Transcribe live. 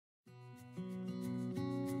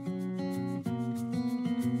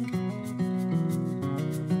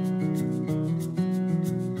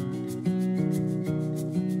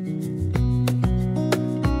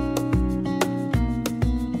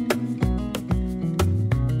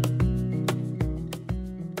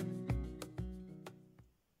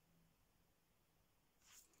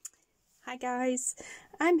Hi guys,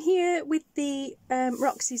 I'm here with the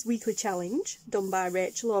Roxy's weekly challenge done by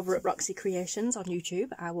Rachel over at Roxy Creations on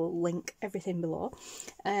YouTube. I will link everything below.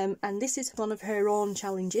 And this is one of her own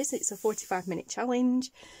challenges. It's a 45-minute challenge.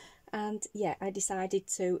 And yeah, I decided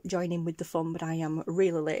to join in with the fun, but I am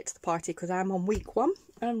really late to the party because I'm on week 1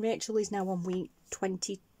 and Rachel is now on week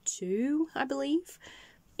 22, I believe,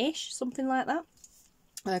 ish, something like that.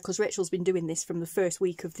 Because Rachel's been doing this from the first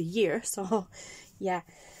week of the year, so yeah.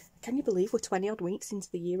 Can you believe we're 20 odd weeks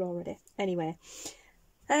into the year already? Anyway,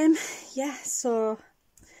 yeah, so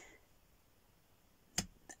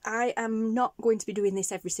I am not going to be doing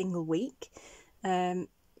this every single week. You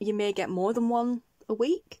may get more than one a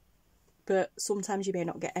week, but sometimes you may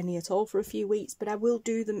not get any at all for a few weeks, but I will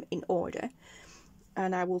do them in order,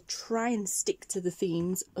 and I will try and stick to the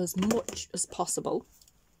themes as much as possible.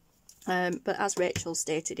 But as Rachel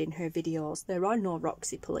stated in her videos, there are no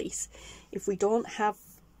Roxy police. If we don't have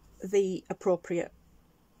the appropriate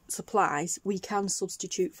supplies, we can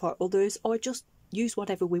substitute for others or just use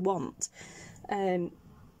whatever we want. You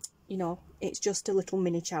know, it's just a little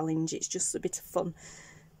mini challenge, it's just a bit of fun.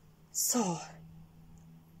 So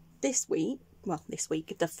this week, well, this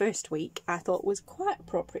week, the first week, I thought was quite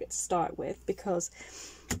appropriate to start with because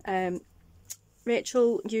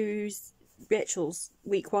Rachel's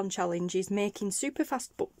week 1 challenge is making super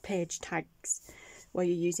fast book page tags, where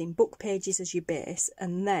you're using book pages as your base,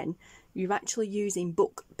 and then you're actually using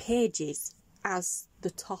book pages as the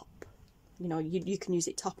top. You know, you can use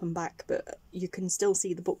it top and back, but you can still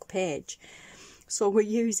see the book page. So we're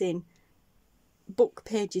using book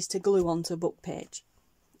pages to glue onto a book page.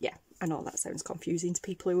 Yeah, I know that sounds confusing to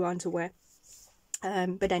people who aren't aware.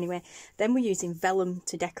 But anyway, then we're using vellum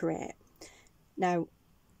to decorate. Now,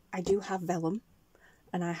 I do have vellum,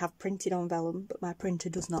 and I have printed on vellum, but my printer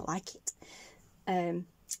does not like it. I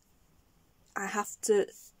have to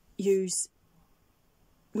use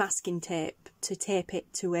masking tape to tape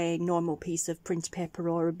it to a normal piece of print paper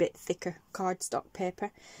or a bit thicker cardstock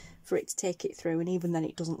paper for it to take it through, and even then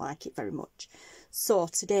it doesn't like it very much. So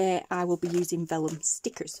today I will be using vellum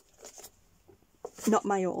stickers. Not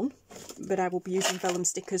my own, but I will be using vellum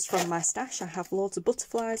stickers from my stash. I have loads of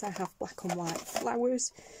butterflies, I have black and white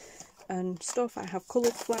flowers and stuff, I have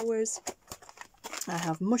coloured flowers, I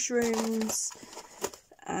have mushrooms,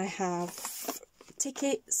 I have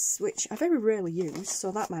tickets, which I very rarely use,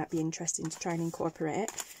 so that might be interesting to try and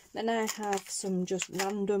incorporate. Then I have some just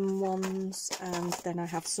random ones, and then I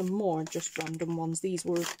have some more just random ones. These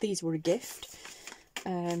were a gift,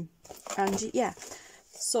 and yeah.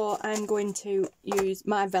 So I'm going to use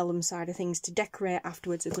my vellum side of things to decorate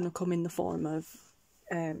afterwards. Are going to come in the form of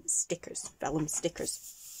stickers, vellum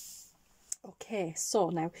stickers. Okay, so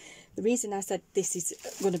now the reason I said this is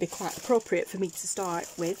going to be quite appropriate for me to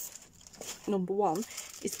start with, number 1,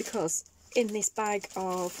 is because in this bag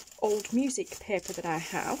of old music paper that I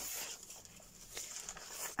have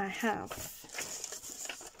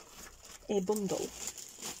a bundle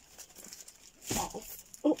of,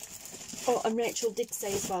 oh, and Rachel did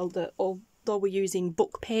say as well that although we're using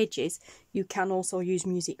book pages, you can also use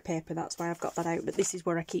music paper. That's why I've got that out, but this is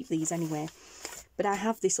where I keep these anyway. But I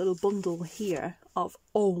have this little bundle here of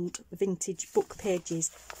old vintage book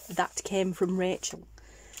pages that came from Rachel.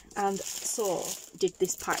 And so did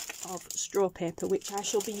this pack of straw paper, which I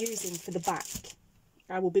shall be using for the back.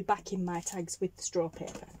 I will be backing my tags with the straw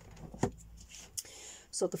paper.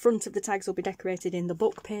 So the front of the tags will be decorated in the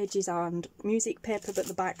book pages and music paper, but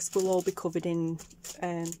the backs will all be covered in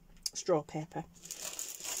straw paper.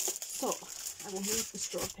 So I will move the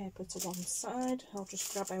straw paper to one side. I'll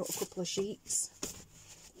just grab out a couple of sheets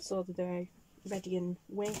so that they're ready and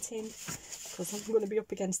waiting, because I'm going to be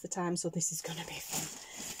up against the time, so this is going to be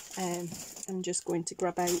fun. I'm just going to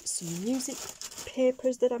grab out some music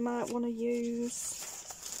papers that I might want to use.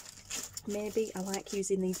 Maybe I like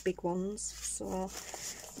using these big ones, so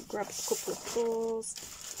grab a couple of those,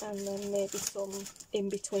 and then maybe some in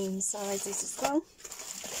between sizes as well.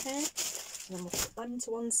 Okay. And then we'll put them to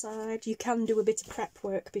one side. You can do a bit of prep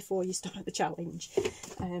work before you start the challenge.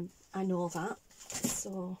 I know that.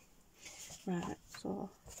 So, right, so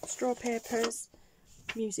straw papers,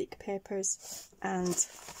 music papers, and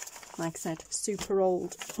like I said, super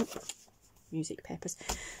old music papers,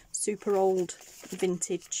 super old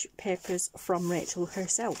vintage papers from Rachel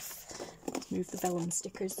herself. Let's move the vellum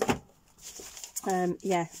stickers.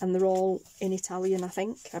 Yeah, and they're all in Italian,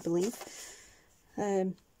 I believe.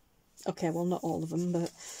 Okay, well, not all of them,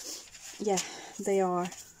 but yeah, they are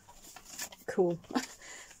cool.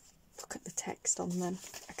 Look at the text on them.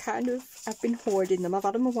 I've been hoarding them. I've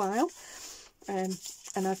had them a while, and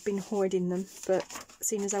I've been hoarding them, but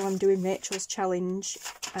seeing as how I'm doing Rachel's challenge,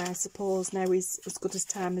 I suppose now is as good as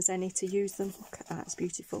time as any to use them. Look at that, it's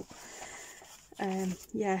beautiful.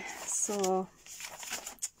 Yeah, so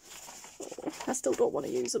I still don't want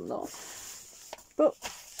to use them though, but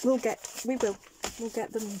we'll get them,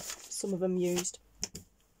 some of them used.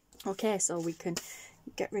 Okay, so we can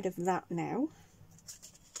get rid of that now.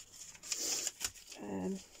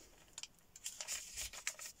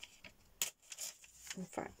 In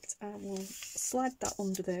fact, I will slide that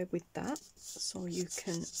under there with that, so you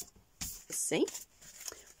can see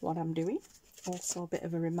what I'm doing. Also a bit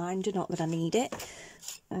of a reminder, not that I need it.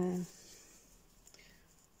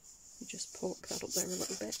 Just poke that up there a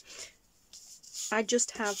little bit. I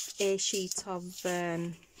just have a sheet of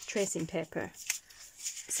tracing paper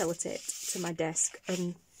sellotaped to my desk,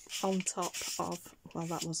 and on top of, well,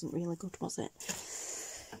 that wasn't really good, was it?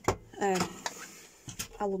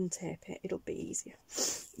 I'll untape it, it'll be easier.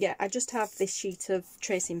 Yeah, I just have this sheet of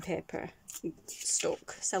tracing paper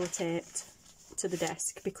stuck, sellotaped to the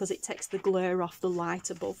desk, because it takes the glare off the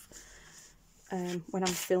light above when I'm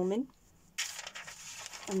filming.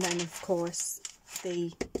 And then of course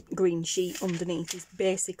the green sheet underneath is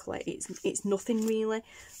basically, it's nothing really.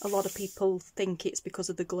 A lot of people think it's because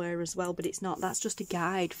of the glare as well, but it's not. That's just a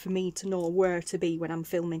guide for me to know where to be when I'm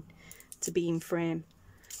filming, to be in frame.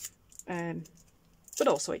 But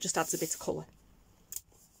also it just adds a bit of colour.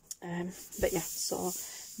 But yeah, so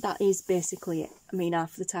that is basically it. I mean,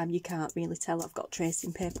 half the time you can't really tell I've got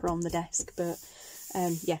tracing paper on the desk, but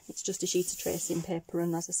yeah, it's just a sheet of tracing paper,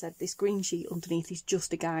 and as I said, this green sheet underneath is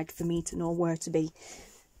just a guide for me to know where to be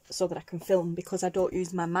so that I can film, because I don't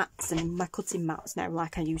use my mats and my cutting mats now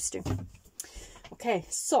like I used to. Okay,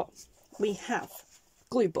 so we have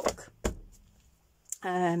glue book.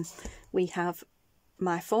 We have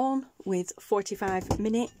my phone with 45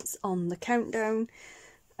 minutes on the countdown,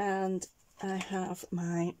 and I have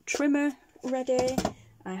my trimmer ready.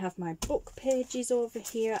 I have my book pages over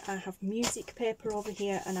here, I have music paper over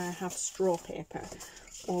here, and I have straw paper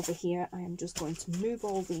over here. I am just going to move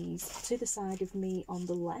all these to the side of me on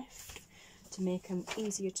the left to make them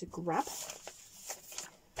easier to grab,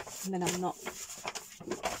 and then I'm not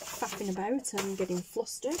faffing about and getting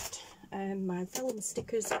flustered. My Vellum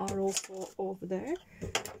stickers are also over there,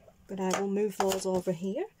 but I will move those over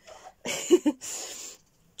here.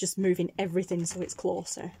 Just moving everything so it's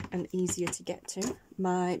closer and easier to get to.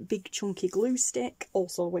 My big chunky glue stick.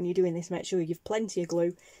 Also, when you're doing this, make sure you've plenty of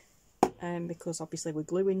glue, because obviously we're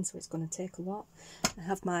gluing, so it's going to take a lot. I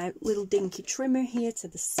have my little dinky trimmer here to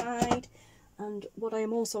the side, and what I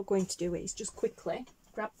am also going to do is just quickly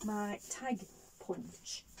grab my tag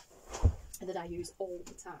punch that I use all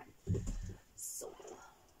the time. So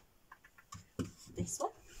this one,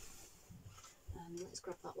 and let's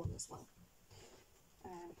grab that one as well.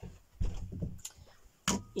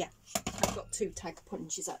 Yeah, I've got two tag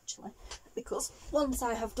punches actually, because once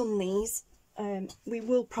I have done these, we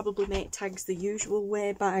will probably make tags the usual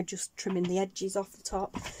way by just trimming the edges off the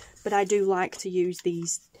top, but I do like to use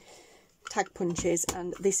these tag punches,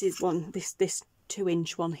 and this is one, this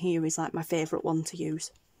 2-inch one here is like my favourite one to use.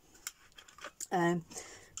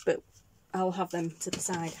 But I'll have them to the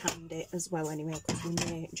side handy as well anyway, because we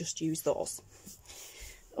may just use those.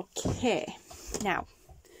 Okay, now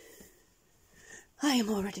I am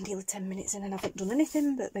already nearly 10 minutes in and I haven't done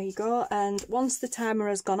anything, but there you go. And once the timer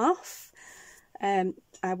has gone off,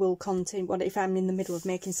 I will continue. What if I'm in the middle of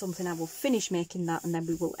making something, I will finish making that, and then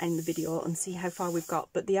we will end the video and see how far we've got.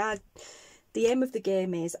 But the aim of the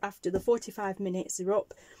game is, after the 45 minutes are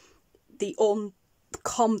up, the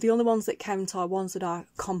only ones that count are ones that are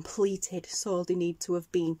completed, so they need to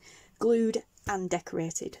have been glued and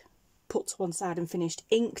decorated, put to one side and finished.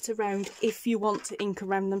 Inked around, if you want to ink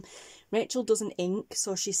around them. Rachel doesn't ink,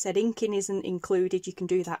 so she said inking isn't included, you can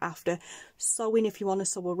do that after. Sewing, if you want to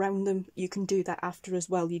sew around them, you can do that after as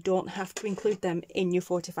well. You don't have to include them in your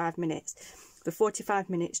 45 minutes. The 45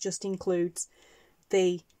 minutes just includes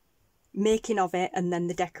the making of it and then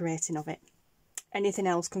the decorating of it. Anything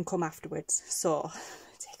else can come afterwards. So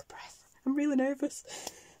take a breath, I'm really nervous.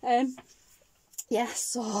 Yeah,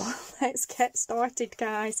 so let's get started,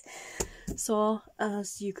 guys. So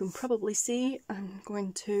as you can probably see, I'm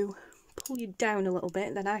going to pull you down a little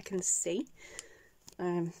bit, then I can see,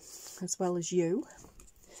 as well as you.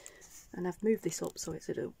 And I've moved this up so it's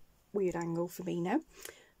at a weird angle for me now.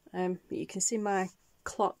 But you can see my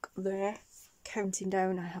clock there counting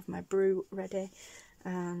down. I have my brew ready,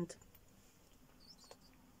 and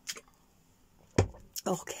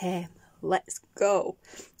okay, let's go.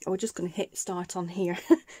 We're just going to hit start on here.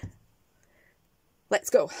 Let's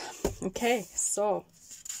go. Okay, so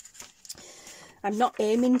I'm not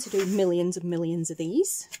aiming to do millions and millions of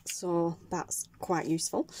these, so that's quite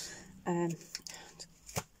useful.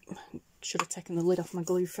 Should have taken the lid off my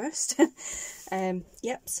glue first.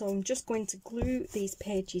 Yep, so I'm just going to glue these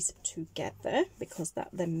pages together because that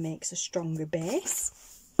then makes a stronger base.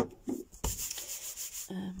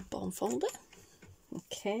 Bottom folder.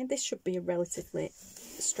 Okay, this should be a relatively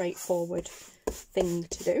straightforward thing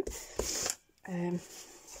to do. And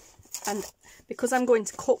because I'm going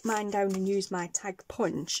to cut mine down and use my tag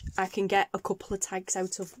punch, I can get a couple of tags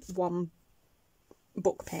out of one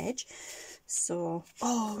book page. So,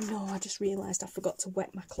 oh no, I just realised I forgot to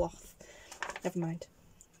wet my cloth. Never mind.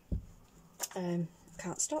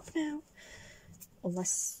 Can't stop now.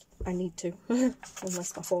 Unless I need to.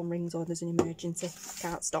 Unless my phone rings or there's an emergency.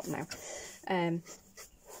 Can't stop now.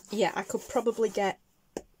 Yeah, I could probably get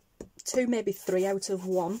 2, maybe 3 out of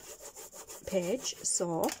one page.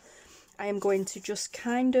 So, I am going to just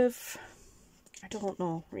kind of... I don't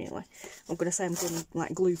know, really. I'm going to say I'm going to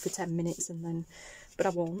like glue for 10 minutes and then... But I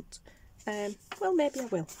won't. Well, maybe I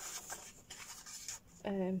will.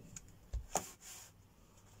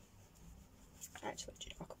 Actually,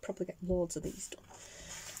 I could probably get loads of these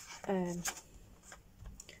done.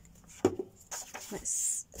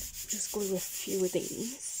 Let's just glue a few of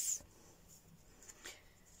these.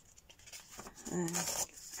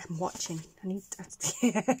 I'm watching. I need to...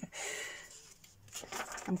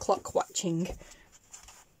 I'm clock watching.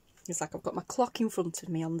 It's like I've got my clock in front of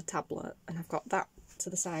me on the tablet and I've got that to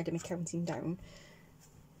the side of me counting down.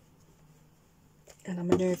 And I'm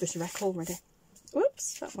a nervous wreck already.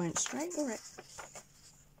 Whoops, that went straight, alright.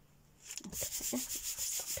 Okay,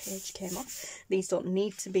 that page came off. These don't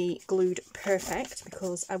need to be glued perfect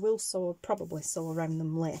because I will probably sew around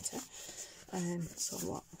them later. So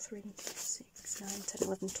what, 3, 6, 9, 10,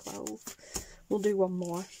 11, 12. We'll do one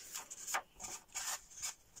more.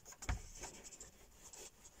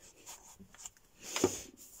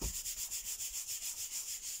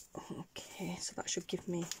 Okay, so that should give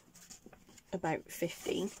me about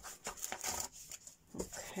 15.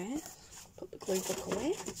 Okay, put the glue book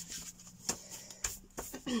away.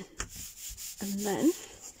 And then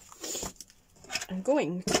I'm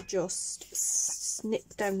going to just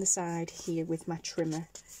snip down the side here with my trimmer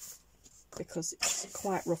because it's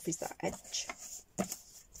quite rough, is that edge.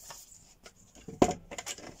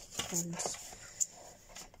 And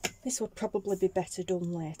this would probably be better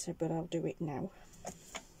done later, but I'll do it now.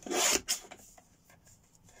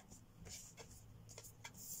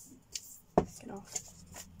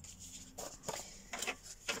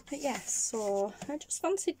 But yes, so I just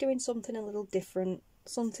fancied doing something a little different,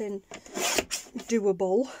 something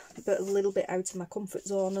doable, but a little bit out of my comfort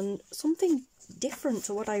zone, and something different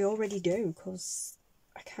to what I already do, because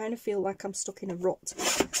I kind of feel like I'm stuck in a rut,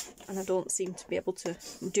 and I don't seem to be able to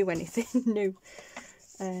do anything new.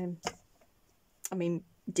 I mean,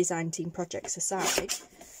 design team projects aside,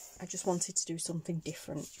 I just wanted to do something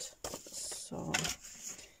different, so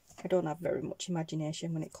I don't have very much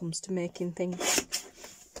imagination when it comes to making things.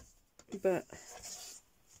 But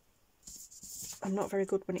I'm not very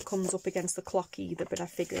good when it comes up against the clock either, but I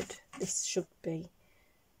figured this should be,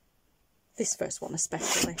 this first one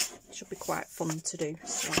especially, should be quite fun to do.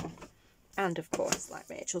 So, and of course, like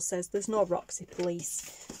Rachel says, there's no Roxy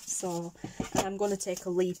police, so I'm going to take a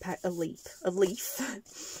leaf out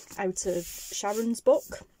of Sharon's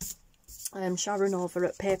book. Sharon over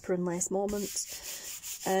at Paper and Lace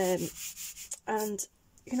Moments, and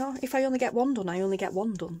you know, if I only get one done, I only get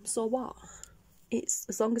one done. So what? It's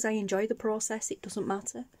as long as I enjoy the process, it doesn't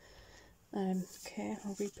matter. Okay,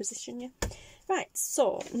 I'll reposition you. Right,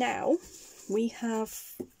 so now we have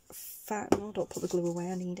 5. No, don't put the glue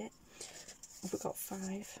away. I need it. We've got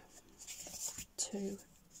 5, 2,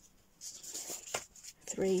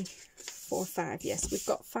 3, 4, 5. Yes, we've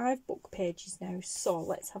got 5 book pages now. So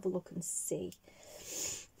let's have a look and see.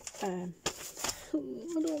 I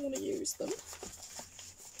don't want to use them.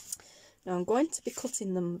 Now I'm going to be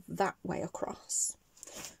cutting them that way across,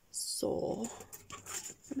 so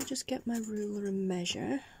let me just get my ruler and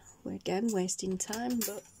measure. We're again wasting time,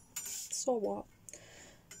 but so what.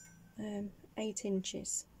 8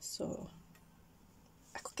 inches, so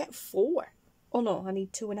I could get 4. Oh no, I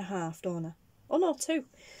need 2.5, don't I? Oh no, 2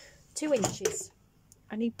 inches.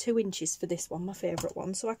 I need 2 inches for this one, my favourite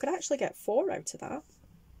one, so I could actually get 4 out of that.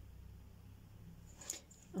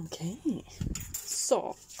 Okay,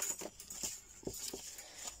 so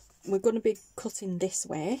we're going to be cutting this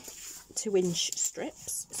way, 2-inch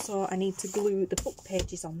strips, so I need to glue the book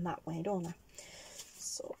pages on that way, don't I?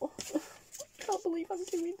 So, I can't believe I'm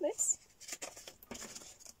doing this.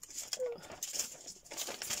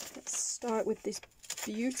 Let's start with this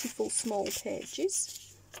beautiful small pages.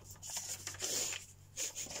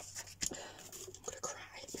 I'm gonna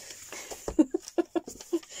cry.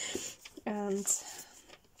 And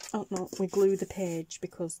oh no, we glue the page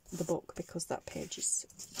because the book, because that page is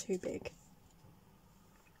too big.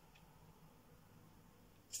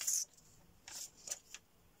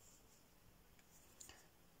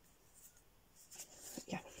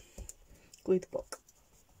 Yeah, glue the book.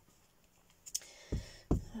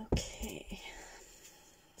 Okay.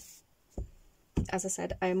 As I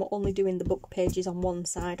said, I am only doing the book pages on one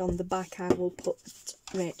side. On the back I will put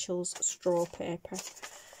Rachel's straw paper.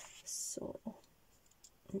 So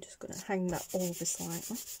I'm just going to hang that over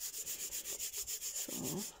slightly.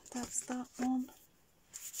 So that's that one.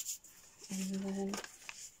 And then,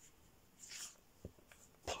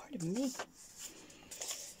 pardon me,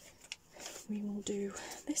 we will do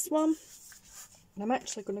this one. And I'm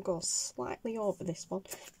actually going to go slightly over this one.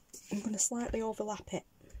 I'm going to slightly overlap it.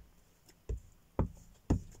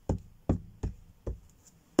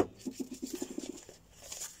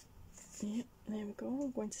 Yep, there we go.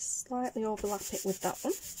 I'm going to slightly overlap it with that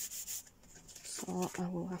one. So I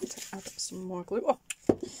will have to add some more glue. Oh,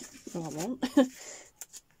 no I won't.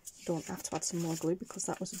 Don't have to add some more glue because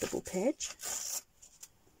that was a double page.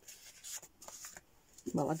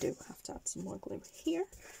 Well, I do have to add some more glue here.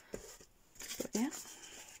 But yeah.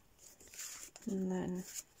 And then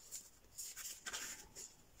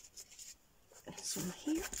some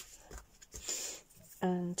here.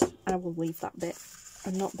 And I will leave that bit.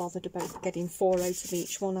 I'm not bothered about getting 4 out of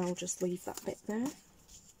each one, I'll just leave that bit there.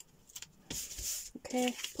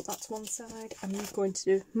 Okay, put that to one side. I'm going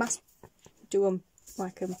to do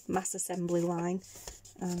like a mass assembly line.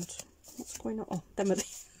 And what's going on? Oh, them are the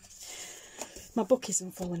my book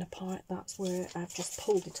isn't falling apart, that's where I've just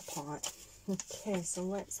pulled it apart. Okay, so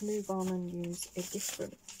let's move on and use a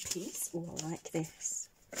different piece. Oh, I like this.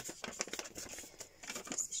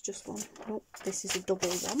 This is just one. Nope, this is a double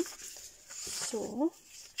one. So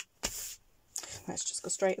let's just go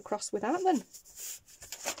straight across with that then.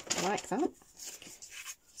 I like that.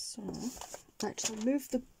 So actually move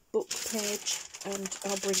the book page and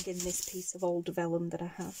I'll bring in this piece of old vellum that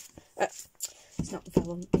I have. It's not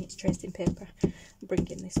vellum, it's tracing paper. I'll bring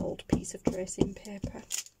in this old piece of tracing paper.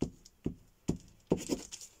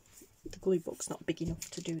 The glue book's not big enough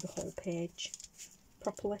to do the whole page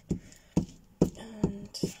properly.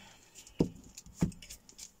 And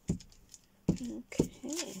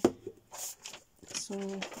okay, so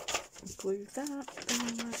glue that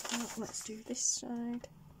down like that. Let's do this side.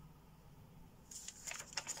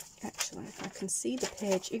 Actually, I can see the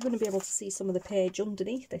page. You're going to be able to see some of the page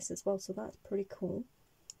underneath this as well, so that's pretty cool.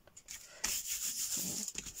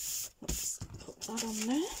 So let's put that on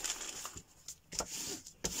there.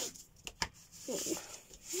 Oh, I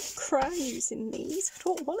cry using these. I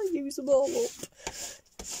don't want to use them all up.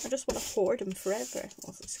 I just want to hoard them forever.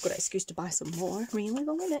 Well, it's a good excuse to buy some more, really,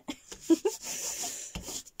 though, isn't it?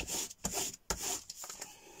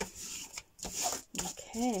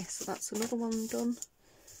 Okay, so that's another one done.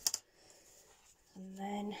 And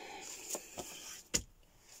then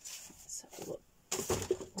let's have a look.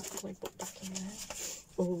 I'll put back in there.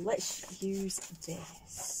 Oh, let's use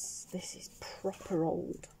this. This is proper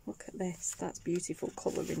old. Look at this. That's beautiful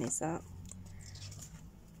colouring, is that?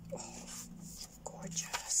 Oh,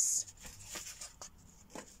 gorgeous.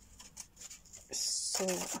 So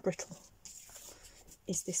brittle.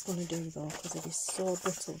 Is this going to do though? Because it is so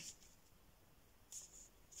brittle.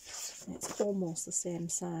 And it's almost the same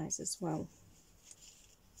size as well.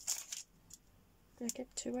 Did I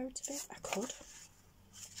get 2 out of it? I could,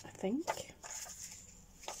 I think.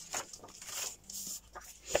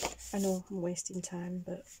 I know I'm wasting time,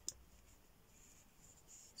 but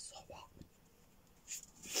so what?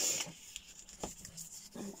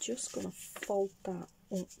 I'm just going to fold that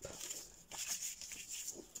up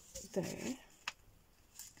there,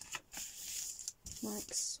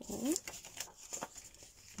 like so,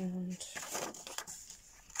 and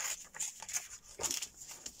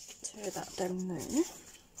tear that down there.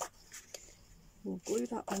 We'll glue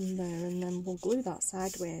that on there and then we'll glue that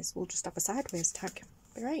sideways. We'll just have a sideways tag.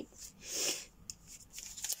 Be right.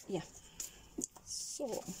 Yeah.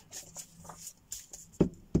 So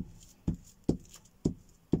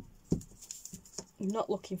I'm not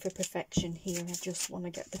looking for perfection here, I just want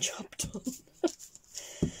to get the job done.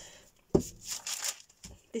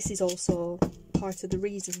 This is also part of the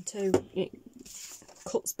reason too. It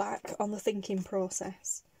cuts back on the thinking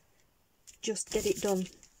process. Just get it done.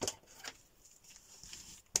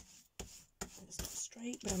 It's not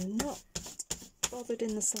straight, but I'm not bothered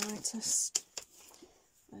in the slightest.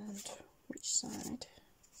 And which side?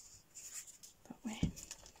 That way.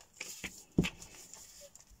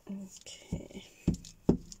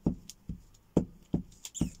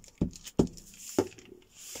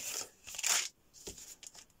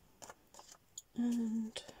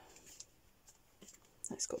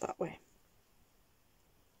 Let's go that way.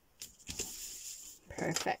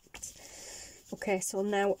 Perfect. Okay, so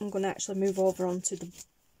now I'm going to actually move over onto the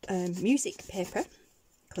music paper,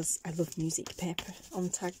 because I love music paper on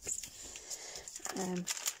tags.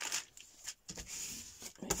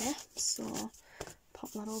 Yeah, so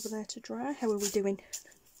pop that over there to dry. How are we doing?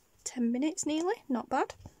 10 minutes nearly, not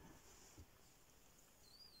bad.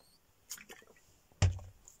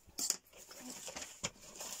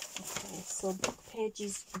 Okay, so book page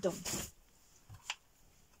is done.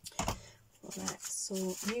 Right, so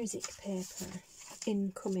music paper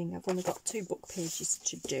incoming. I've only got 2 book pages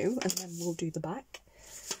to do, and then we'll do the back.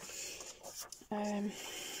 And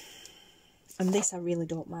this I really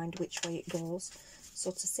don't mind which way it goes.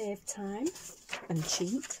 So to save time and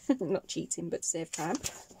cheat, not cheating but to save time,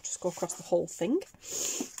 I'll just go across the whole thing.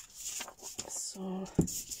 So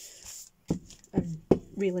I'm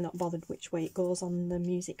really not bothered which way it goes on the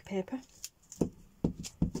music paper.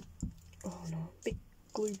 Oh no, big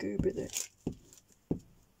glue goober there.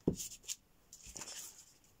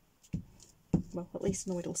 Well, at least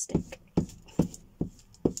I know it'll stick.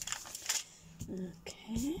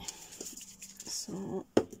 Okay, so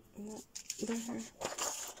there.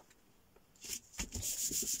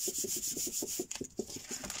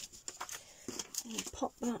 I'll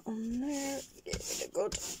pop that on there, give it a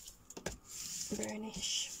good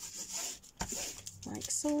burnish, like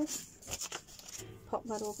so. Pop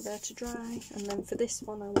that over there to dry, and then for this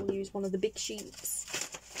one I will use one of the big sheets.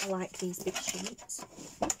 I like these big sheets.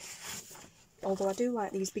 Although I do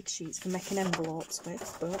like these big sheets for making envelopes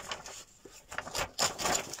with, but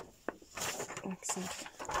like I said,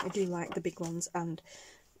 I do like the big ones, and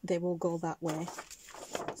they will go that way,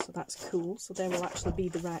 so that's cool. So they will actually be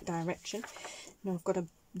the right direction. Now I've got a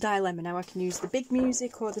dilemma. Now I can use the big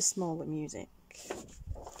music or the smaller music.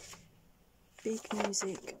 Big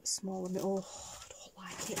music, smaller music. Oh, I don't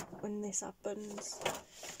like it when this happens.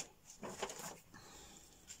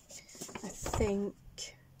 I think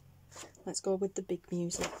let's go with the big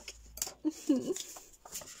music.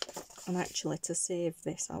 And actually, to save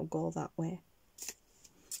this, I'll go that way.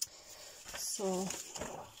 So,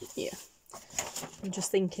 yeah. I'm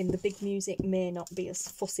just thinking the big music may not be as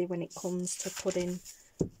fussy when it comes to putting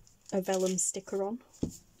a vellum sticker on.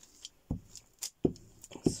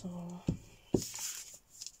 So,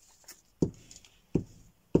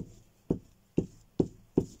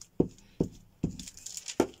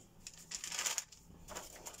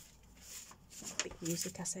 big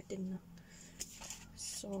music I said, didn't I?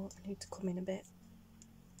 So I need to come in a bit.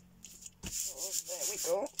 Oh, there we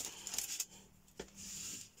go.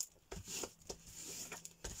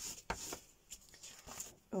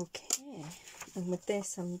 Okay, and with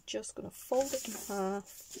this I'm just going to fold it in half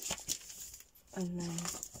and then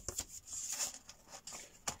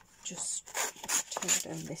just turn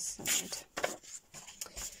down this side.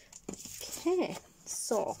 Okay,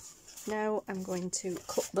 so now I'm going to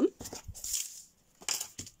cut them.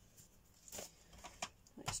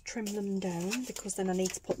 Let's trim them down, because then I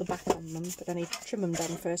need to put the back on them, but I need to trim them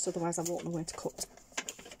down first, otherwise I won't know where to cut.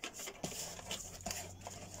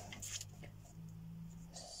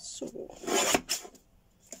 So,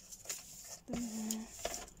 there,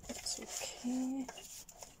 that's okay.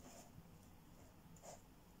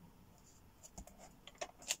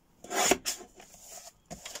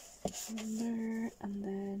 And there, and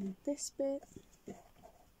then this bit.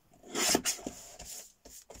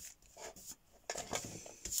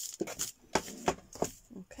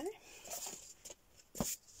 Okay. Oh,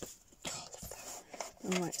 love that.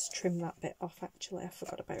 And let's trim that bit off, actually, I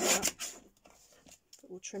forgot about that. But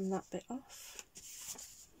we'll trim that bit off.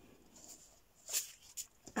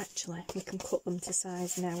 Actually, we can cut them to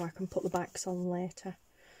size now, I can put the backs on later.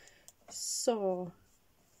 So,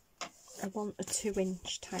 I want a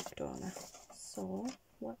 2-inch tag, don't I? So,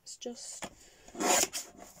 let's just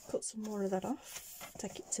cut some more of that off.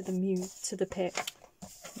 Take it to the music.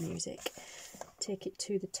 Take it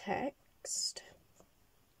to the text.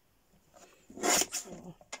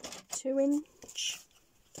 So, 2-inch.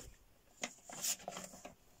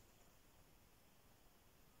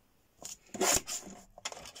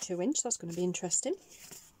 2-inch, that's going to be interesting.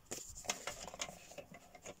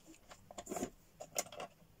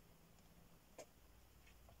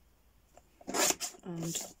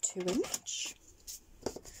 And 2-inch.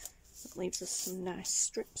 That leaves us some nice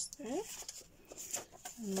strips there.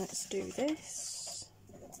 And let's do this.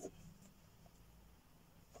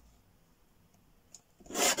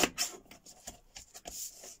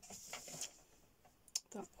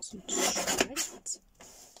 That wasn't straight.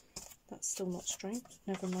 That's still not straight,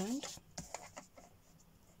 never mind.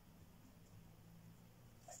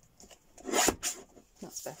 That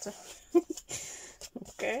better.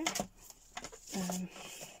 Okay.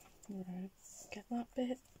 Right, get that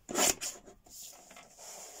bit.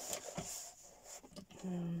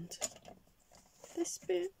 And this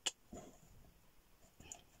bit.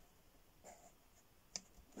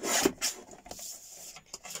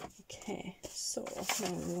 Okay, so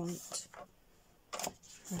now we want,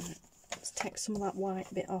 right, let's take some of that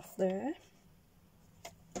white bit off there.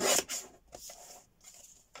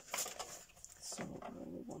 So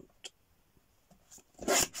we want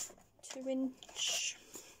 2-inch.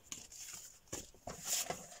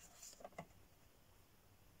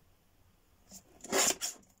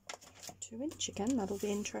 2-inch again, that'll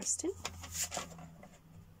be interesting.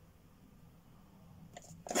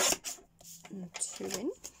 And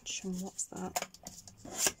 2-inch, and what's that?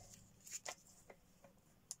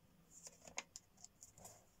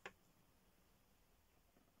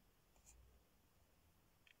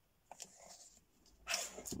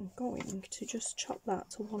 I'm going to just chop that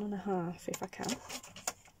to 1.5 if I can.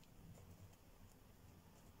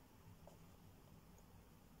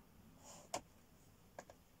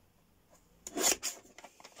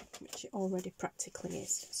 Which it already practically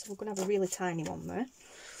is. So we're going to have a really tiny one there.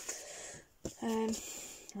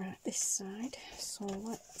 Right, this side. So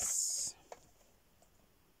let's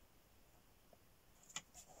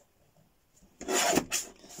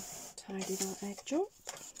tidy that edge up.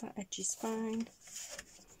 That edge is fine.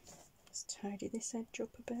 Let's tidy this edge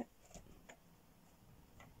up a bit.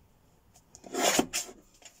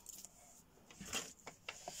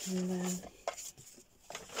 And then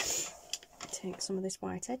take some of this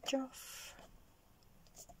white edge off.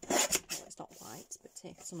 It's not white, but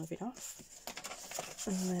take some of it off.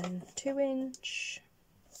 And then 2-inch.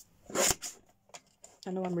 I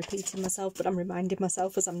know I'm repeating myself, but I'm reminding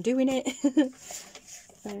myself as I'm doing it.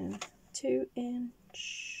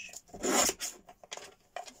 2-inch. Oh,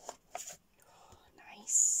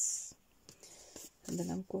 nice. And then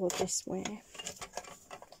I'll go this way.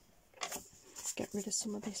 Let's get rid of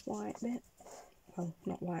some of this white bit. Well,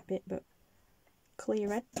 not white bit, but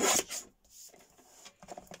clear edge.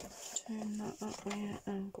 Turn that way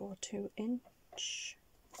and go 2-inch.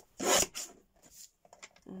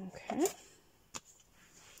 Okay.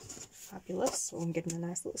 Fabulous. So I'm getting a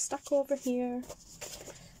nice little stack over here.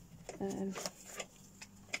 Right.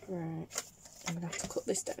 I'm going to have to cut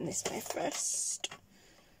this down this way first.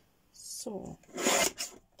 So,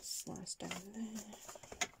 slice down there.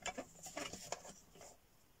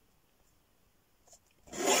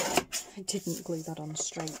 I didn't glue that on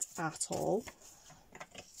straight at all.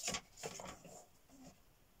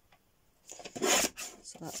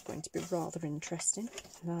 So that's going to be rather interesting.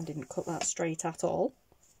 And I didn't cut that straight at all.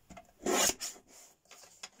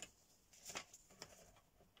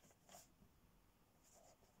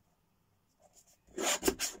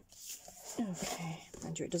 Okay,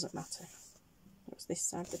 mind you, it doesn't matter. It was this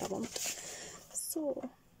side that I want. So,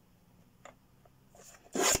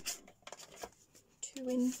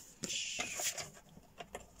 2-inch.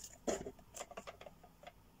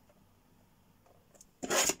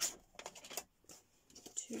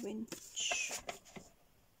 2-inch.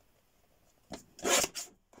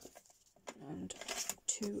 And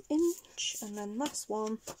 2-inch. And then last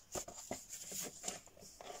one.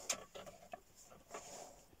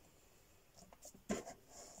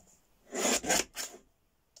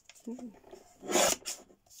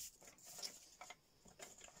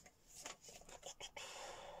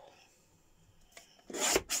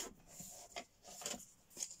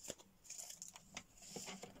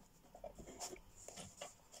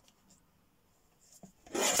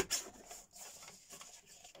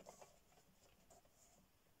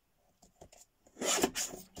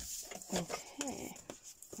 Okay,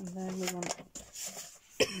 and then we want,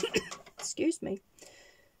 excuse me,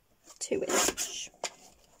 2-inch.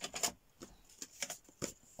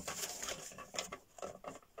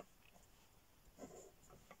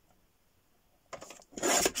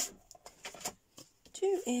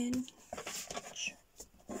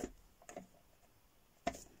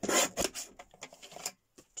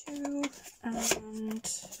 And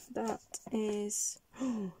that is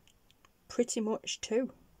pretty much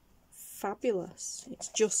 2. Fabulous. It's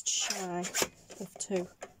just shy of 2.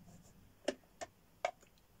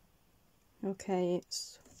 Okay,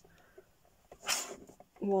 it's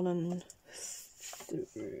 1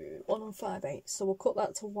 5/8, so we'll cut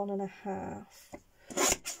that to 1.5.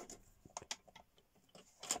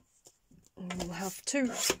 And we'll have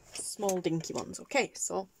 2 small dinky ones. Okay,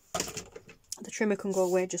 so the trimmer can go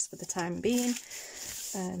away just for the time being.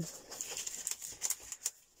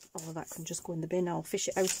 All of that can just go in the bin. I'll fish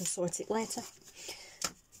it out and sort it later.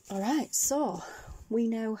 Alright, so we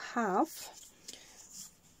now have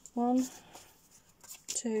 1,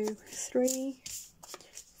 2, 3,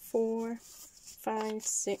 4, 5,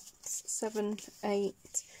 6, 7, 8,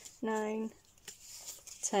 9,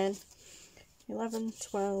 10, 11,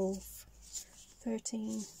 12,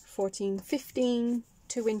 13, 14, 15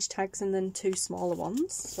 2-inch tags and then 2 smaller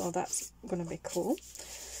ones, so that's going to be cool.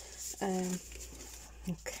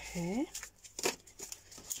 Okay,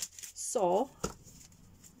 so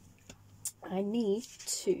I need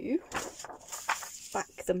to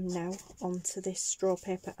back them now onto this straw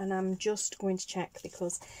paper, and I'm just going to check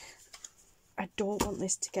because I don't want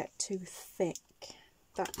this to get too thick.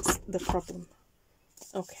 That's the problem.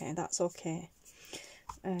 Okay, that's okay.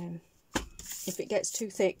 If it gets too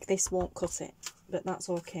thick, this won't cut it, but that's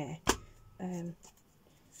okay. And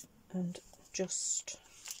just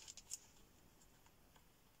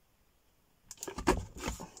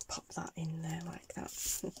pop that in there like that.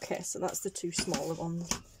 Okay, so that's the 2 smaller ones.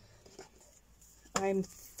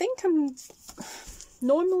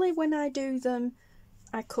 Normally when I do them,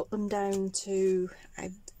 I cut them down to,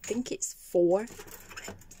 I think it's 4.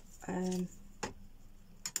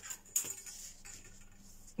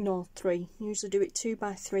 No, 3. Usually do it 2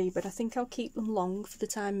 by 3, but I think I'll keep them long for the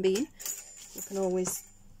time being. You can always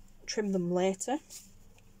trim them later.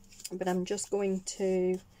 But I'm just going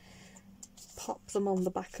to pop them on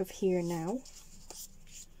the back of here now,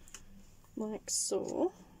 like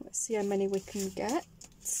so. Let's see how many we can get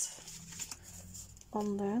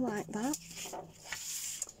on there, like that.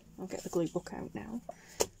 I'll get the glue book out now.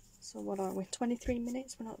 So what are we, 23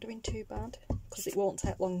 minutes? We're not doing too bad, because it won't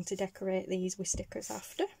take long to decorate these with stickers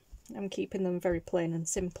after. I'm keeping them very plain and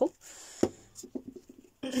simple.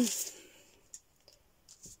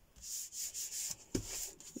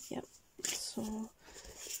 Yep, so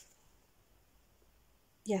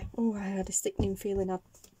yeah. Oh, I had a sickening feeling I'd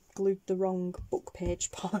glued the wrong book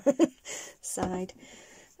page part side.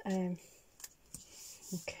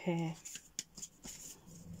 Okay.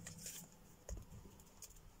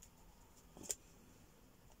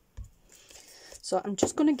 So I'm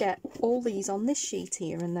just going to get all these on this sheet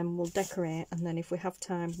here, and then we'll decorate, and then if we have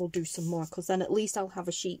time we'll do some more, because then at least I'll have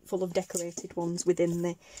a sheet full of decorated ones within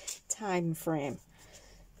the time frame.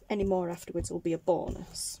 Any more afterwards will be a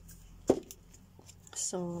bonus.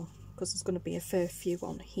 So, because there's going to be a fair few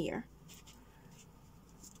on here.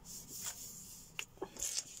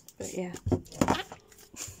 But yeah.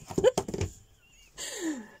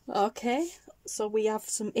 Okay, so we have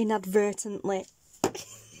some inadvertently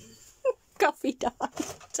coffee dye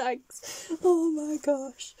tags. Oh my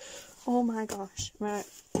gosh. Oh my gosh. Right.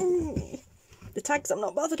 The tags I'm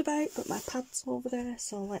not bothered about, but my pad's over there,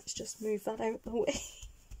 so let's just move that out the way.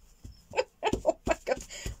 Oh my god.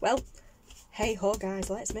 Well, hey ho guys,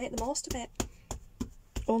 let's make the most of it.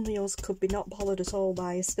 Only us could be not bothered at all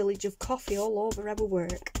by a spillage of coffee all over our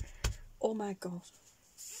work. Oh my god.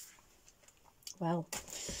 Well,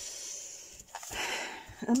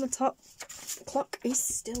 and the top clock is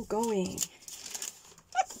still going.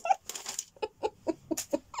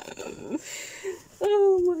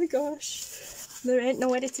 Oh my gosh. There ain't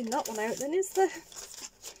no editing that one out then, is there?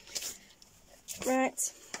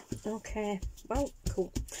 Right. Okay. Well,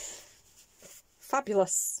 cool.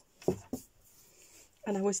 Fabulous.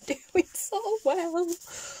 And I was doing so well.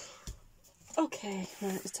 Okay,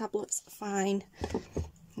 right, the tablet's fine.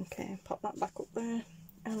 Okay, pop that back up there.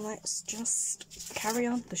 And let's just carry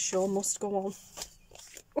on. The show must go on.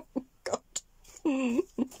 Oh, God.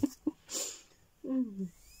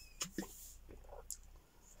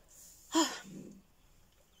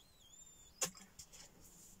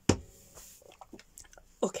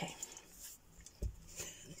 Okay.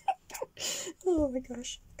 Oh my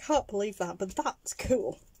gosh. Can't believe that, but that's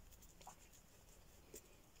cool.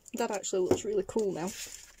 That actually looks really cool now.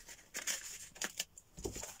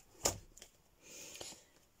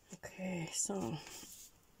 Okay, so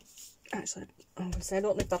actually I'm going to say I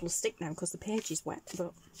don't know if that'll stick now because the page is wet,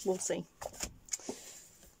 but we'll see.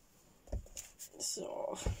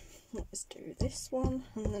 So let's do this one,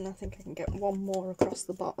 and then I think I can get one more across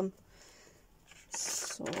the bottom.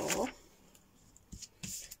 So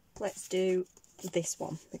let's do this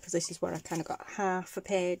one, because this is where I kind of got half a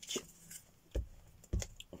page,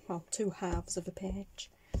 well, 2 halves of a page.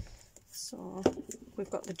 So we've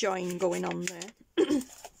got the join going on there.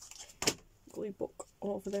 Glue book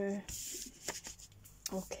over there.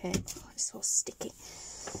 Okay, oh, it's so sticky.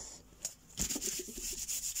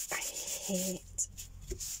 I hate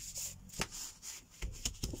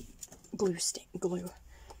glue,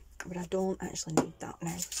 but I don't actually need that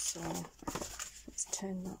now, so let's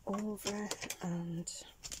turn that over and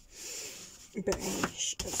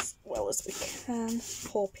burnish as well as we can.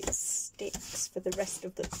 Hope it sticks for the rest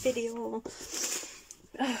of the video.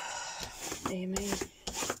 Dear me.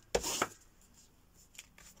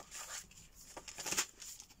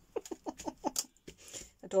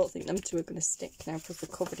 I don't think them two are going to stick now because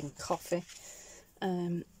they're covered in coffee.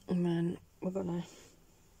 And then we're going to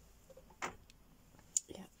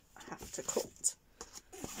have to cut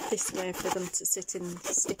this way for them to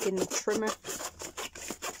stick in the trimmer.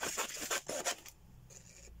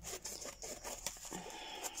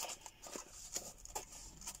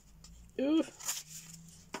 Ooh.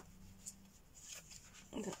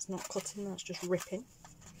 That's not cutting, that's just ripping.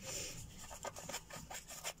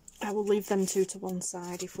 I will leave them two to one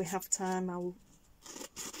side. If we have time, I'll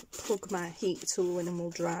plug my heat tool in and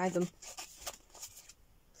we'll dry them.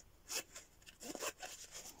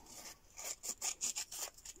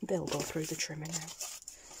 They'll go through the trimmer now.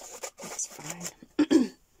 That's fine.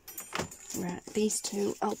 Right, these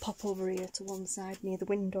two I'll pop over here to one side near the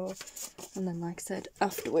window, and then, like I said,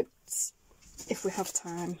 afterwards, if we have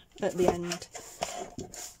time at the end,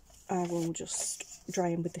 I will just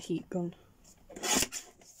dry them with the heat gun.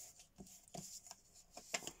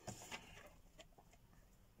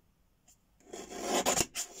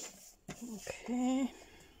 Okay.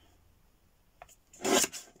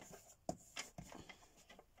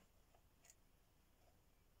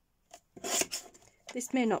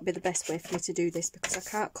 This may not be the best way for me to do this because I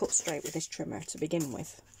can't cut straight with this trimmer to begin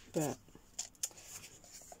with, but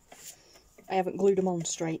I haven't glued them on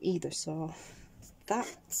straight either, so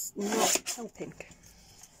that's not helping.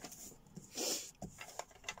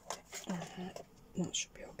 That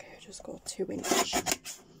should be okay, just go 2 inch.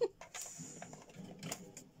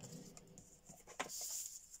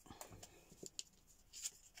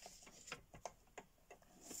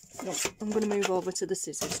 No, I'm going to move over to the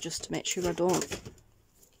scissors just to make sure I don't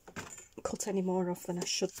cut any more off than I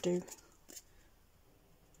should do.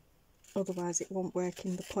 Otherwise it won't work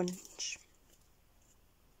in the punch.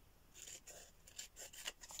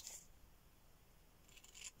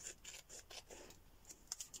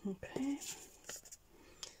 Okay.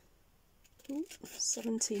 Ooh,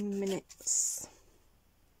 17 minutes.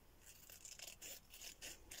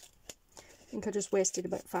 I think I just wasted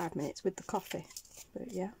about 5 minutes with the coffee,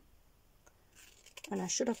 but yeah. And I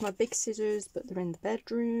should have my big scissors, but they're in the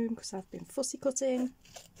bedroom because I've been fussy cutting.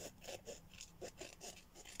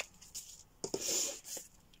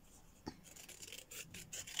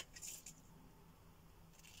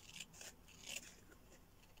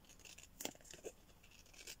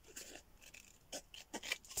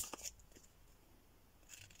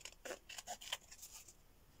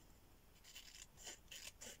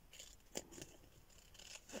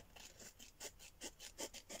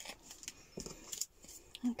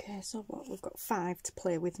 Okay, so what, we've got 5 to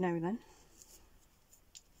play with now then.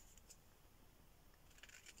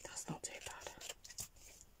 That's not too bad.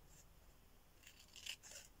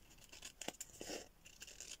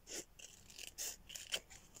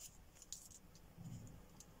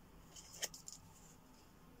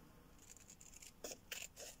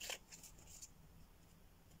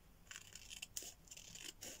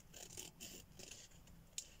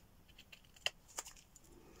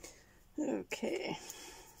 Okay.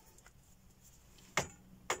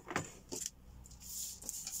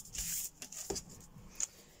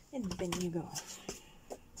 In the bin you go.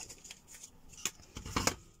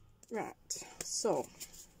 Right, so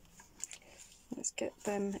let's get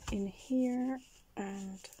them in here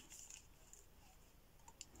and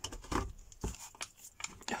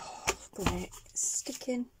oh great, it's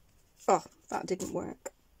sticking. Oh, that didn't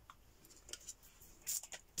work.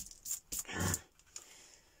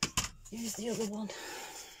 Use the other one.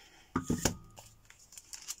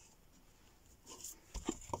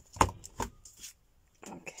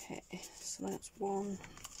 Okay, so that's one.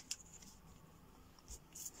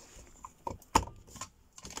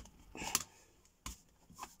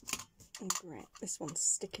 Great, this one's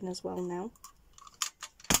sticking as well now.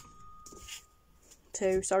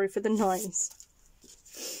 2, sorry for the noise.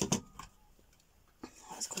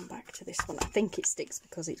 Let's come back to this one. I think it sticks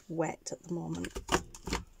because it's wet at the moment.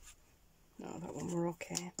 No, that one we're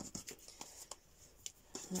okay.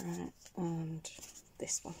 Right, and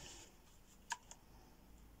this one.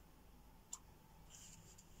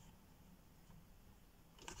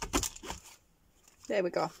 There we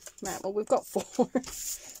go. Right, well, we've got 4.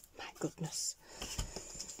 My goodness.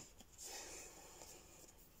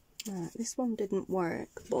 Right, this one didn't work,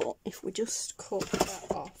 but if we just cut that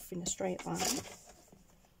off in a straight line.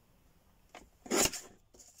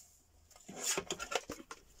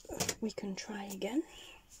 We can try again.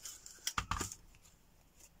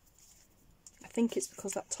 think it's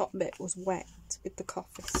because that top bit was wet with the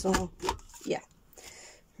coffee, so yeah.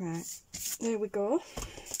 Right, there we go.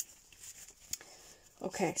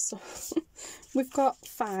 Okay, so we've got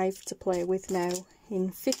 5 to play with now in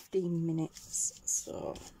 15 minutes,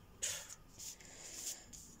 so,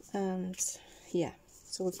 and yeah,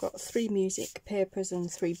 so we've got 3 music papers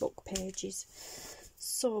and 3 book pages.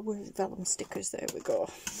 So with vellum stickers, there we go.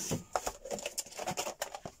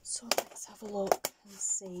 So let's have a look and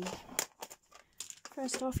see.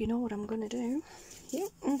 First off, you know what I'm going to do? Yep,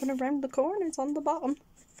 I'm going to round the corners on the bottom.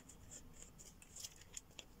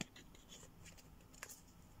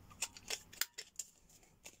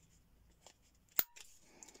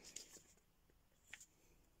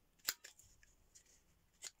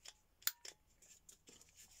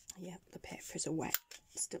 Yep, the papers are wet.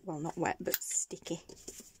 Still, well, not wet, but sticky.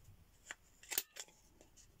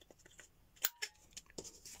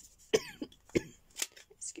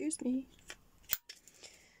 Excuse me.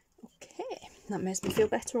 Okay, that makes me feel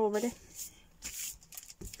better already.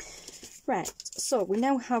 Right, so we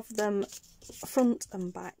now have them front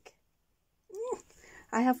and back.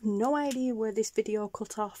 I have no idea where this video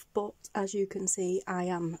cut off, but as you can see, I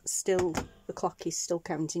am still, the clock is still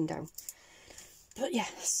counting down. But yeah,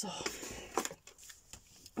 so,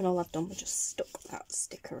 and all I've done was just stuck that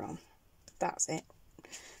sticker on. That's it.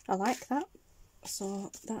 I like that.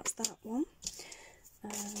 So that's that one.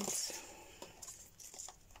 And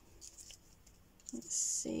let's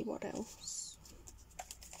see what else.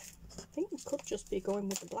 I think we could just be going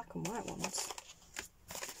with the black and white ones.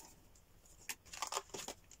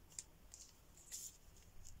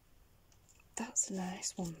 That's a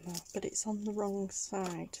nice one though, but it's on the wrong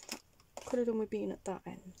side. That could have done with being at that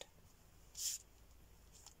end.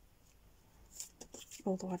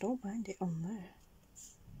 Although I don't mind it on there.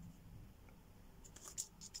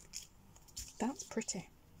 That's pretty.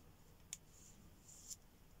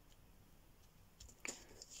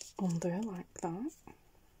 On there like that.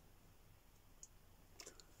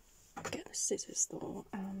 Get the scissors though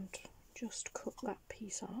and just cut that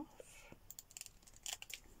piece off.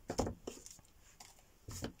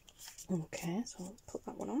 Okay, so I'll put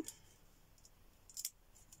that one on.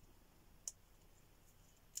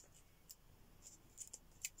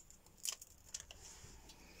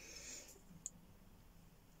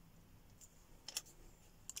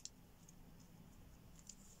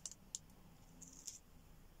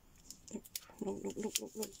 No,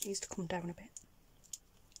 it needs to come down a bit.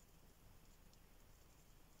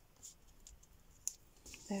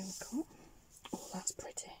 There we go. Oh, that's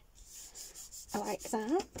pretty. I like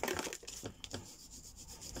that.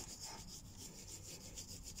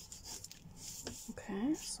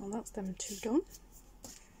 Okay, so that's them 2 done.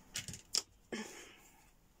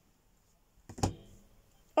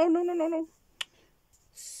 Oh, no.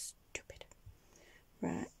 Stupid.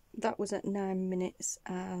 Right, that was at 9 minutes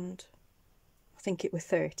and I think it was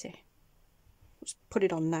 30. Let's put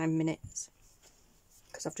it on 9 minutes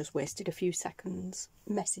because I've just wasted a few seconds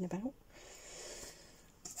messing about.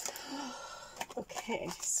 Okay,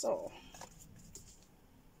 so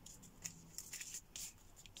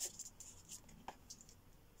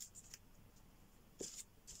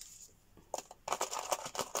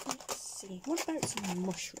let's see, what about some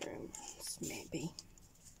mushrooms maybe?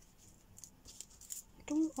 I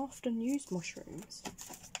don't often use mushrooms.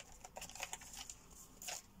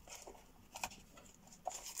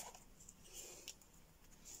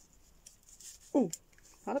 Oh,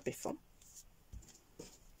 that'd be fun.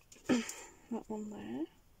 That one there.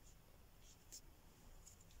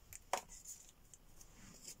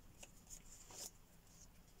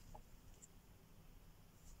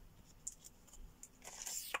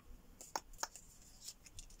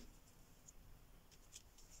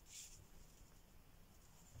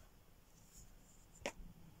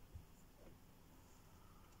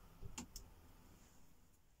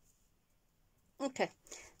 Okay,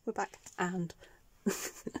 we're back and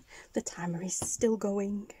the timer is still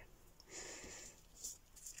going.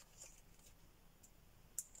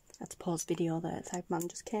 I had to pause video there. The type man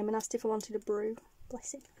just came and asked if I wanted a brew.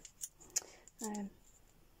 Bless him.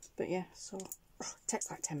 But yeah, so it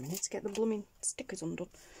takes like 10 minutes to get the blooming stickers undone.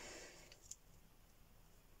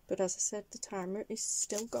 But as I said, the timer is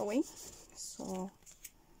still going. So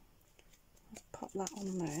I'll pop that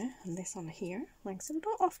on there and this on here. Like I said, I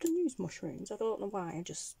don't often use mushrooms. I don't know why.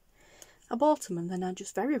 I bought them and then I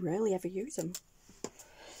just very rarely ever use them.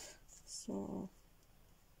 So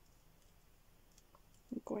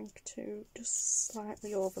I'm going to just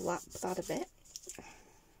slightly overlap that a bit.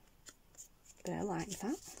 There, like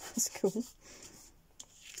that. That's cool.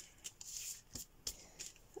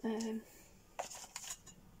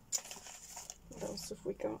 else have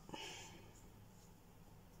we got?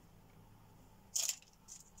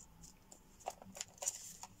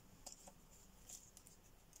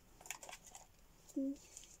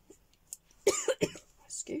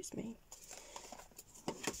 Excuse me.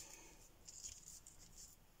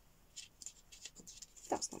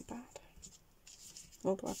 That's not bad.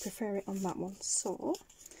 Although I prefer it on that one. So,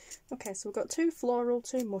 okay, so we've got 2 floral,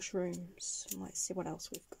 2 mushrooms. And let's see what else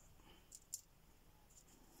we've got.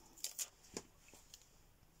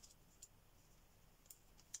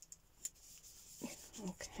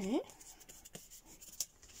 Okay.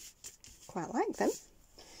 Quite like them.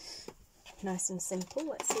 Nice and simple.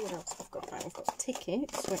 Let's see what else we've got. Right, we've got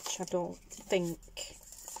tickets, which I don't think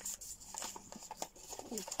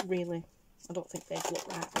really, I don't think they'd look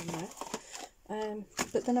right on there.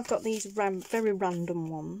 But then I've got these very random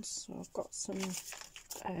ones. So I've got some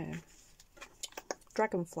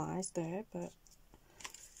dragonflies there, but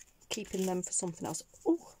keeping them for something else.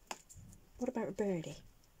 Oh, what about a birdie?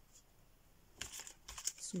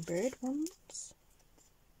 Some bird ones.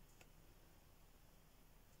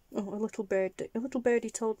 Oh, a little birdie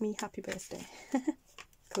told me happy birthday.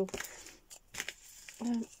 Cool.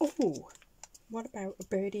 Oh, what about a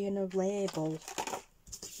birdie and a label?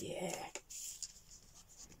 Yeah.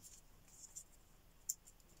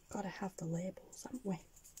 Gotta have the labels, haven't we?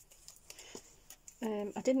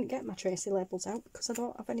 I didn't get my Tracy labels out because I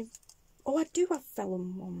don't have any. Oh, I do have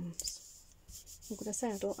vellum ones. I'm gonna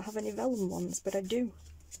say I don't have any vellum ones, but I do.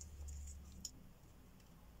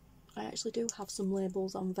 I actually do have some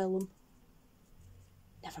labels on vellum.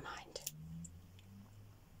 Never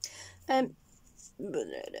mind.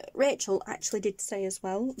 Rachel actually did say as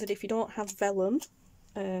well that if you don't have vellum,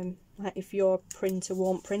 like if your printer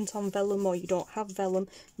won't print on vellum or you don't have vellum,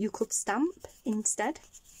 you could stamp instead.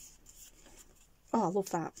 Oh, I love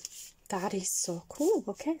that. That is so cool.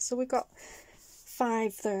 Okay, so we've got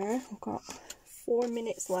 5 there. We've got 4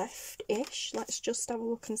 minutes left-ish. Let's just have a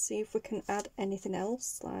look and see if we can add anything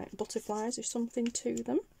else, like butterflies or something to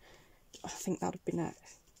them. I think that would be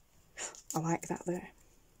nice. I like that there.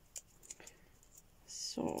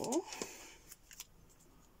 So,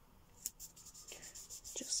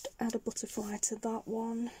 just add a butterfly to that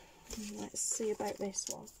one. And let's see about this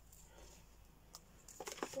one.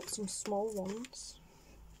 Got some small ones.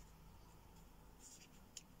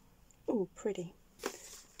 Oh, pretty.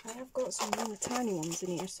 I have got some really tiny ones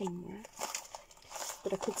in here somewhere,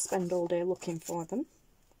 but I could spend all day looking for them.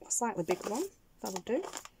 A slightly big one, that'll do.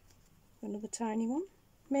 Another tiny one,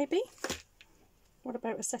 maybe. What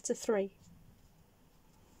about a set of 3?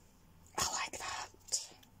 I like that.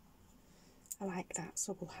 I like that,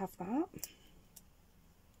 so we'll have that.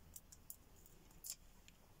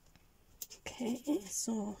 Okay,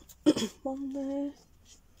 so one there.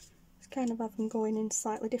 Let's kind of have them going in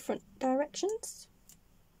slightly different directions.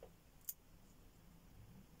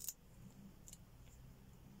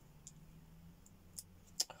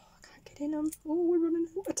 In them. Oh, we're running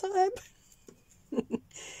out of time.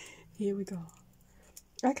 Here we go.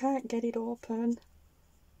 I can't get it open.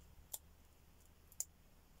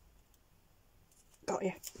 Got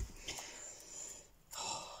you.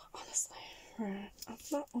 Oh, honestly. Right,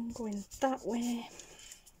 I've got one going that way.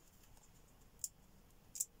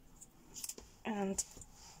 And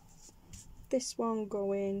this one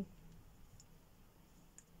going.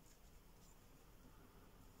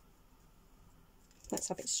 Let's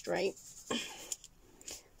have it straight.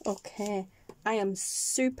 Okay, I am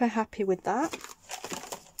super happy with that.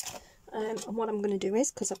 And what I'm going to do is,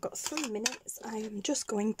 because I've got 3 minutes, I am just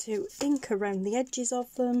going to ink around the edges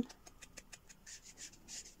of them.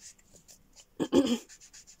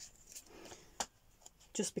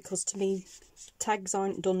 Just because to me, tags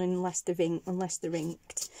aren't done unless they're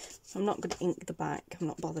inked. I'm not going to ink the back. I'm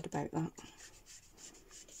not bothered about that.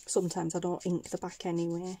 Sometimes I don't ink the back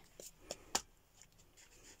anyway.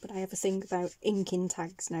 But I have a thing about inking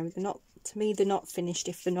tags now. They're not, to me, they're not finished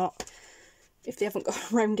if they haven't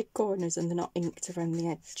got rounded corners and they're not inked around the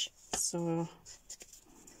edge. So,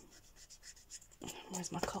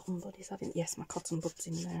 where's my cotton buddies? Yes, my cotton buds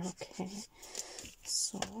in there. Okay.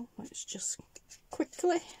 So let's just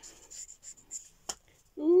quickly.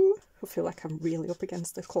 Ooh, I feel like I'm really up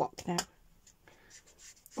against the clock now.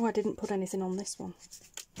 Oh, I didn't put anything on this one.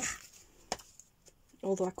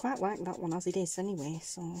 Although I quite like that one as it is anyway,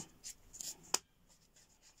 so.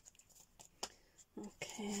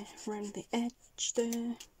 Okay, around the edge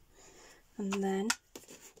there. And then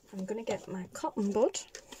I'm going to get my cotton bud,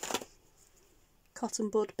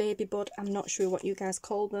 baby bud, I'm not sure what you guys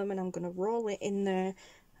call them, and I'm going to roll it in there,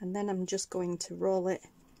 and then I'm just going to roll it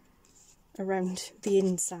around the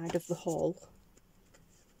inside of the hole.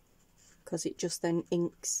 because it just then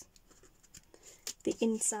inks the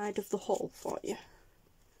inside of the hole for you,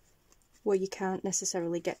 where you can't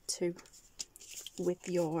necessarily get to with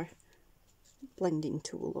your blending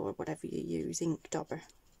tool or whatever you use, ink dauber.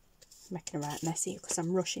 Making a right mess here because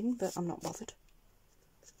I'm rushing, but I'm not bothered.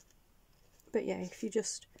 But yeah, if you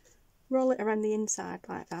just roll it around the inside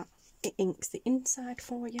like that, it inks the inside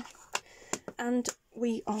for you. And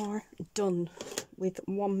we are done with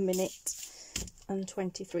 1 minute and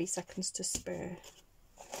 23 seconds to spare,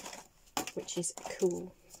 which is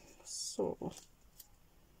cool. So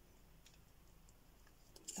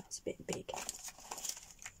that's a bit big.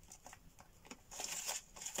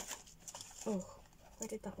 Oh, where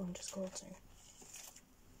did that one just go to?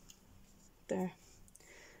 There.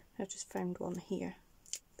 I just found one here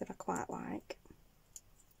that I quite like.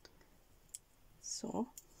 So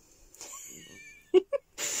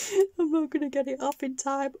I'm not going to get it off in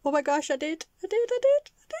time. Oh my gosh, I did.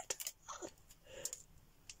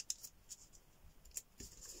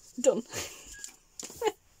 Done.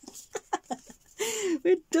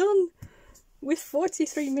 We're done. With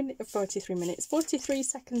 43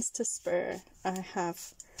 seconds to spare, I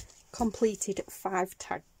have completed 5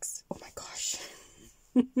 tags. Oh my gosh.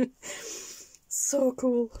 So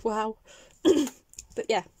cool. Wow. But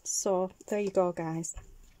yeah, so there you go, guys.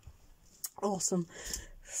 Awesome.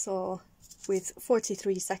 So with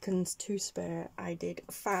 43 seconds to spare, I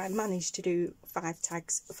managed to do 5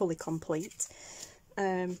 tags fully complete.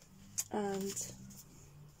 And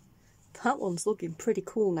that one's looking pretty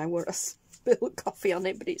cool now, where I spilled coffee on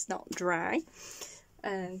it, but it's not dry.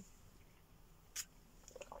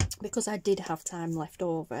 Because I did have time left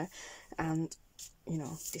over, and you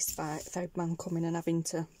know, despite Third Man coming and having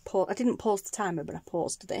to pause, I didn't pause the timer, but I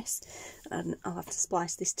paused this, and I'll have to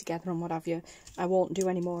splice this together and what have you. I won't do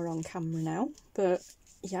any more on camera now, but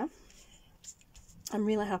yeah, I'm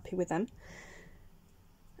really happy with them.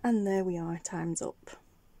 And there we are, time's up.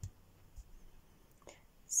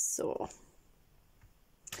 So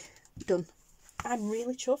done. I'm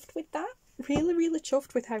really chuffed with that. Really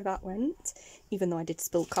chuffed with how that went, even though I did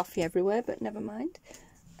spill coffee everywhere, but never mind.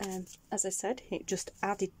 As I said, it just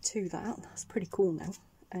added to that. That's pretty cool now.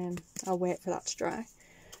 I'll wait for that to dry.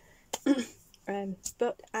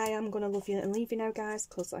 But I am going to love you and leave you now, guys,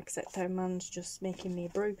 because like I said, Third Man's just making me a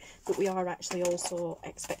brew, but we are actually also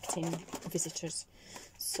expecting visitors,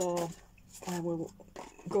 so I will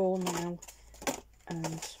go now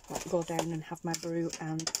and go down and have my brew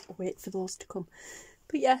and wait for those to come.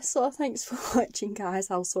 But yeah, so thanks for watching, guys.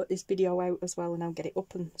 I'll sort this video out as well and I'll get it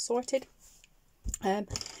up and sorted.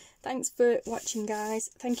 Thanks for watching, guys.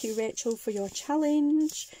 Thank you, Rachel, for your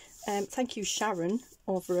challenge. Thank you, Sharon,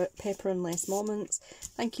 over at Paper and Lace Moments.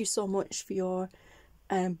 Thank you so much for your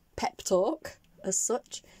pep talk as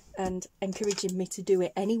such, and encouraging me to do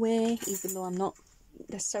it anyway, even though I'm not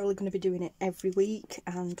necessarily going to be doing it every week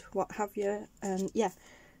and what have you. And yeah,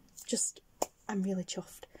 just I'm really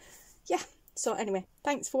chuffed. Yeah, so anyway,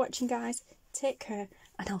 thanks for watching, guys. Take care,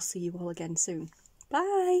 and I'll see you all again soon.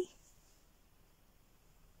 Bye.